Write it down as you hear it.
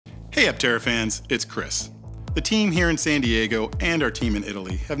Hey Aptera fans, it's Chris. The team here in San Diego and our team in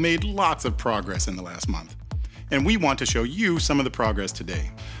Italy have made lots of progress in the last month, and we want to show you some of the progress today.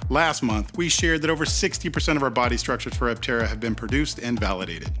 Last month, we shared that over 60% of our body structures for Aptera have been produced and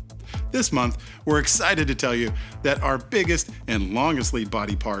validated. This month, we're excited to tell you that our biggest and longest lead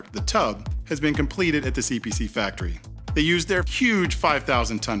body part, the tub, has been completed at the CPC factory. They used their huge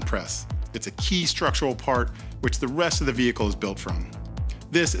 5,000-ton press. It's a key structural part which the rest of the vehicle is built from.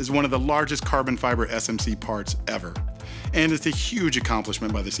 This is one of the largest carbon fiber SMC parts ever, and it's a huge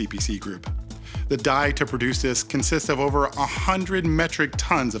accomplishment by the CPC group. The die to produce this consists of over 100 metric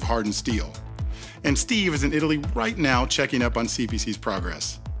tons of hardened steel. And Steve is in Italy right now checking up on CPC's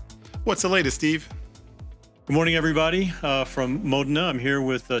progress. What's the latest, Steve? Good morning, everybody. From Modena, I'm here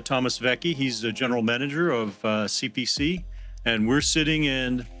with Thomas Vecchi. He's the general manager of CPC, and we're sitting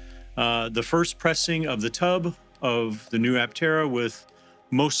in the first pressing of the tub of the new Aptera with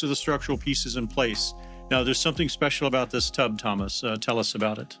most of the structural pieces in place. Now, there's something special about this tub, Thomas. Tell us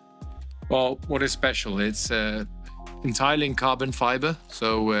about it. Well, what is special? It's entirely in carbon fiber,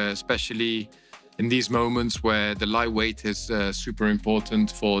 so especially in these moments where the lightweight is super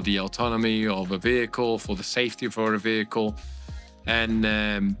important for the autonomy of a vehicle, for the safety for a vehicle.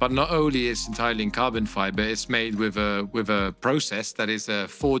 And but not only is entirely in carbon fiber, it's made with a process that is a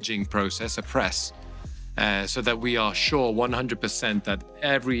forging process, a press, so that we are sure 100% that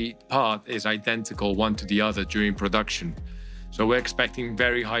every part is identical one to the other during production. So we're expecting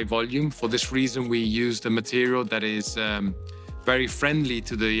very high volume. For this reason, we used a material that is very friendly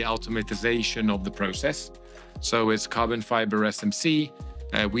to the automatization of the process. So it's carbon fiber SMC.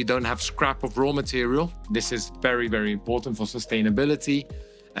 We don't have scrap of raw material. This is very, very important for sustainability.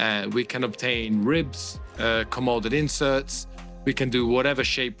 We can obtain ribs, commoded inserts. We can do whatever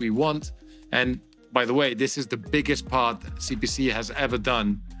shape we want. And by the way, this is the biggest part CPC has ever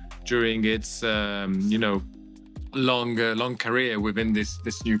done during its, long career within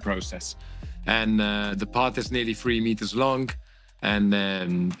this new process. And the part is nearly 3 meters long. And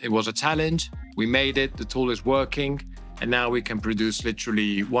it was a challenge. We made it, the tool is working, and now we can produce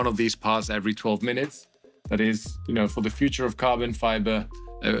literally one of these parts every 12 minutes. That is, for the future of carbon fiber,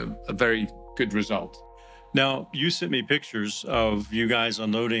 a very good result. Now, you sent me pictures of you guys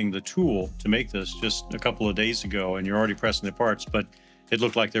unloading the tool to make this just a couple of days ago, and you're already pressing the parts, but it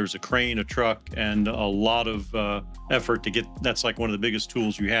looked like there was a crane, a truck, and a lot of effort to get, that's like one of the biggest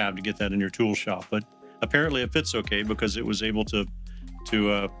tools you have to get that in your tool shop. But apparently it fits okay because it was able to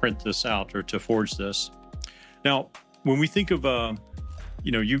print this out or to forge this. Now, when we think of,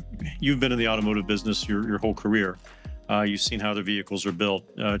 you've been in the automotive business your whole career. You've seen how the vehicles are built.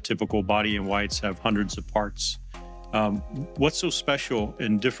 Typical body in whites have hundreds of parts. What's so special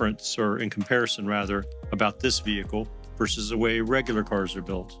in difference, or in comparison rather, about this vehicle versus the way regular cars are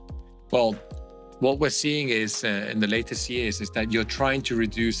built? Well, what we're seeing is in the latest years is that you're trying to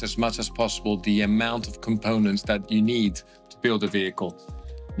reduce as much as possible the amount of components that you need to build a vehicle.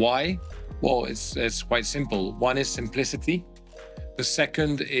 Why? Well, it's quite simple. One is simplicity. The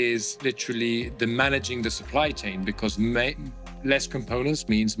second is literally the managing the supply chain, because less components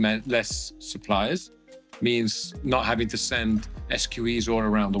means less suppliers, means not having to send SQEs all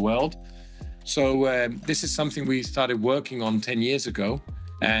around the world. So this is something we started working on 10 years ago.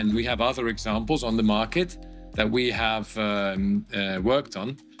 And we have other examples on the market that we have worked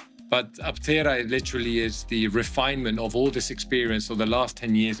on. But Aptera literally is the refinement of all this experience of the last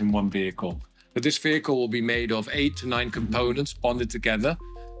 10 years in one vehicle. But this vehicle will be made of 8 to 9 components bonded together.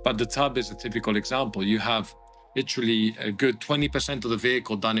 But the tub is a typical example. You have literally a good 20% of the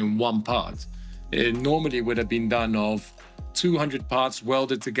vehicle done in one part. It normally would have been done of 200 parts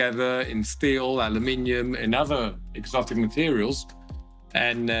welded together in steel, aluminium, and other exotic materials.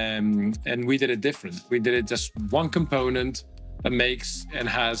 And we did it different. We did it just one component that makes and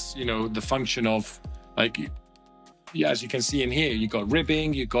has, the function of, like, as you can see in here, you got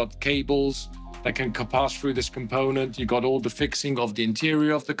ribbing, you got cables that can pass through this component. You got all the fixing of the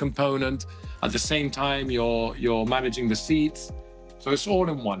interior of the component. At the same time, you're managing the seats. So it's all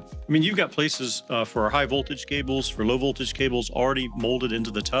in one. I mean, you've got places for high voltage cables, for low voltage cables already molded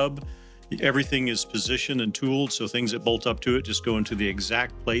into the tub. Everything is positioned and tooled, so things that bolt up to it just go into the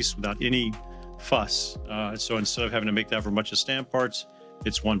exact place without any fuss. So instead of having to make that for a bunch of stamp parts,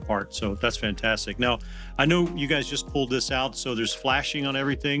 it's one part. So that's fantastic. Now, I know you guys just pulled this out, so there's flashing on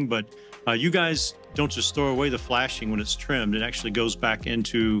everything, but you guys don't just throw away the flashing when it's trimmed. It actually goes back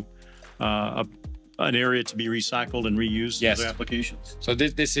into an area to be recycled and reused in other applications. So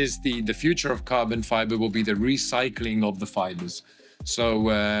this is the future of carbon fiber, will be the recycling of the fibers. So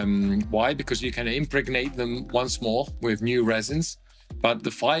why? Because you can impregnate them once more with new resins. But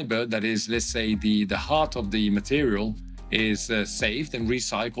the fiber that is, let's say, the heart of the material is saved and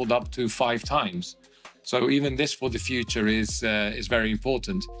recycled up to 5 times. So even this for the future is very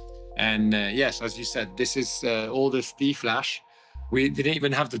important. And yes, as you said, this is all this D-flash. We didn't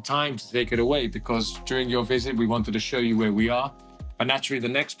even have the time to take it away because during your visit, we wanted to show you where we are. But naturally, the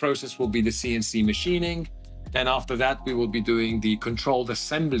next process will be the CNC machining. Then after that, we will be doing the controlled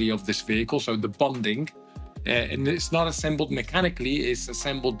assembly of this vehicle, so the bonding. And it's not assembled mechanically, it's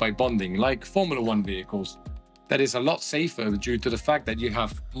assembled by bonding, like Formula One vehicles. That is a lot safer due to the fact that you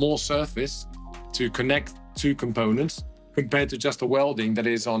have more surface to connect 2 components compared to just a welding that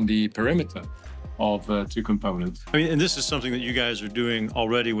is on the perimeter of 2 components. I mean, and this is something that you guys are doing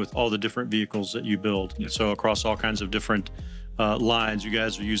already with all the different vehicles that you build. Yeah. So across all kinds of different lines, you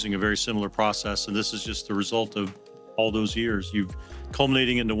guys are using a very similar process, and this is just the result of all those years you've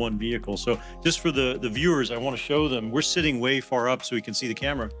culminating into one vehicle. So just for the viewers, I want to show them, we're sitting way far up so we can see the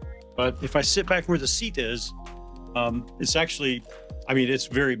camera. But if I sit back where the seat is, it's actually, I mean, it's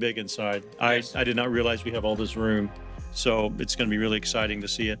very big inside. Yes. I did not realize we have all this room. So it's going to be really exciting to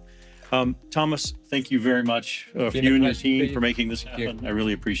see it. Thomas, thank you very much for you and your team for making this happen. I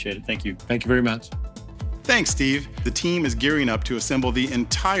really appreciate it. Thank you. Thank you very much. Thanks, Steve. The team is gearing up to assemble the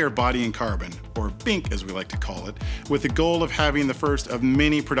entire body in carbon, or BinC as we like to call it, with the goal of having the first of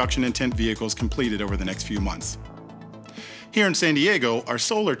many production intent vehicles completed over the next few months. Here in San Diego, our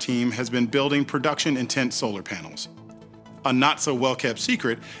solar team has been building production intent solar panels. A not so well kept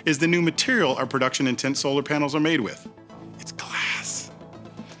secret is the new material our production intent solar panels are made with. It's glass.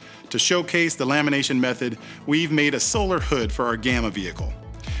 To showcase the lamination method, we've made a solar hood for our Gamma vehicle.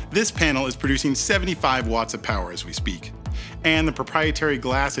 This panel is producing 75 watts of power as we speak, and the proprietary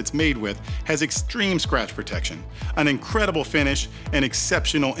glass it's made with has extreme scratch protection, an incredible finish, and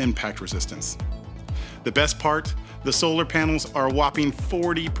exceptional impact resistance. The best part, the solar panels are a whopping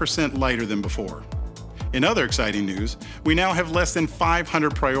 40% lighter than before. In other exciting news, we now have less than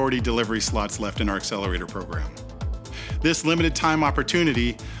 500 priority delivery slots left in our accelerator program. This limited time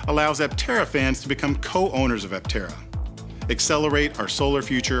opportunity allows Aptera fans to become co-owners of Aptera, accelerate our solar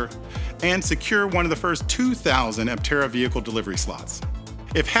future, and secure one of the first 2,000 Aptera vehicle delivery slots.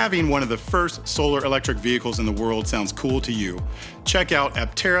 If having one of the first solar electric vehicles in the world sounds cool to you, check out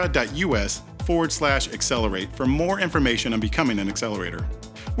aptera.us/accelerate for more information on becoming an accelerator.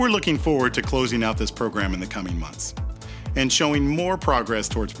 We're looking forward to closing out this program in the coming months and showing more progress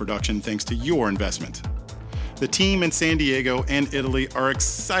towards production thanks to your investment. The team in San Diego and Italy are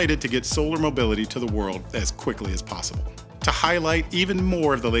excited to get solar mobility to the world as quickly as possible. To highlight even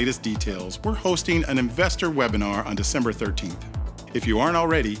more of the latest details, we're hosting an investor webinar on December 13th. If you aren't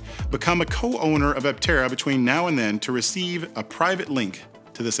already, become a co-owner of Aptera between now and then to receive a private link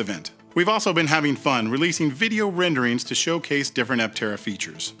to this event. We've also been having fun releasing video renderings to showcase different Aptera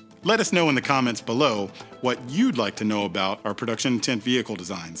features. Let us know in the comments below what you'd like to know about our production intent vehicle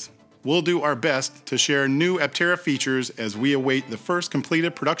designs. We'll do our best to share new Aptera features as we await the first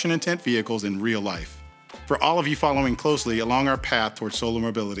completed production intent vehicles in real life. For all of you following closely along our path towards solar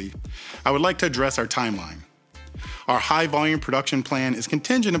mobility, I would like to address our timeline. Our high volume production plan is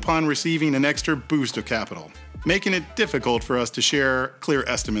contingent upon receiving an extra boost of capital, making it difficult for us to share clear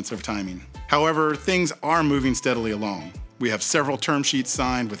estimates of timing. However, things are moving steadily along. We have several term sheets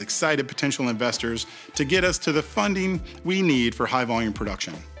signed with excited potential investors to get us to the funding we need for high volume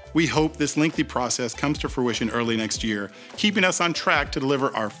production. We hope this lengthy process comes to fruition early next year, keeping us on track to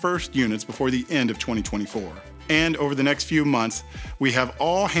deliver our first units before the end of 2024. And over the next few months, we have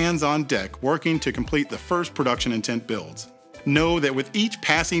all hands on deck working to complete the first production intent builds. Know that with each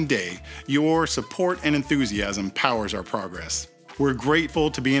passing day, your support and enthusiasm powers our progress. We're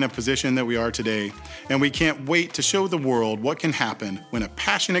grateful to be in a position that we are today, and we can't wait to show the world what can happen when a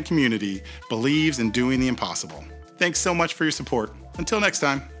passionate community believes in doing the impossible. Thanks so much for your support. Until next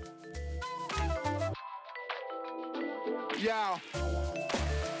time. Yeah.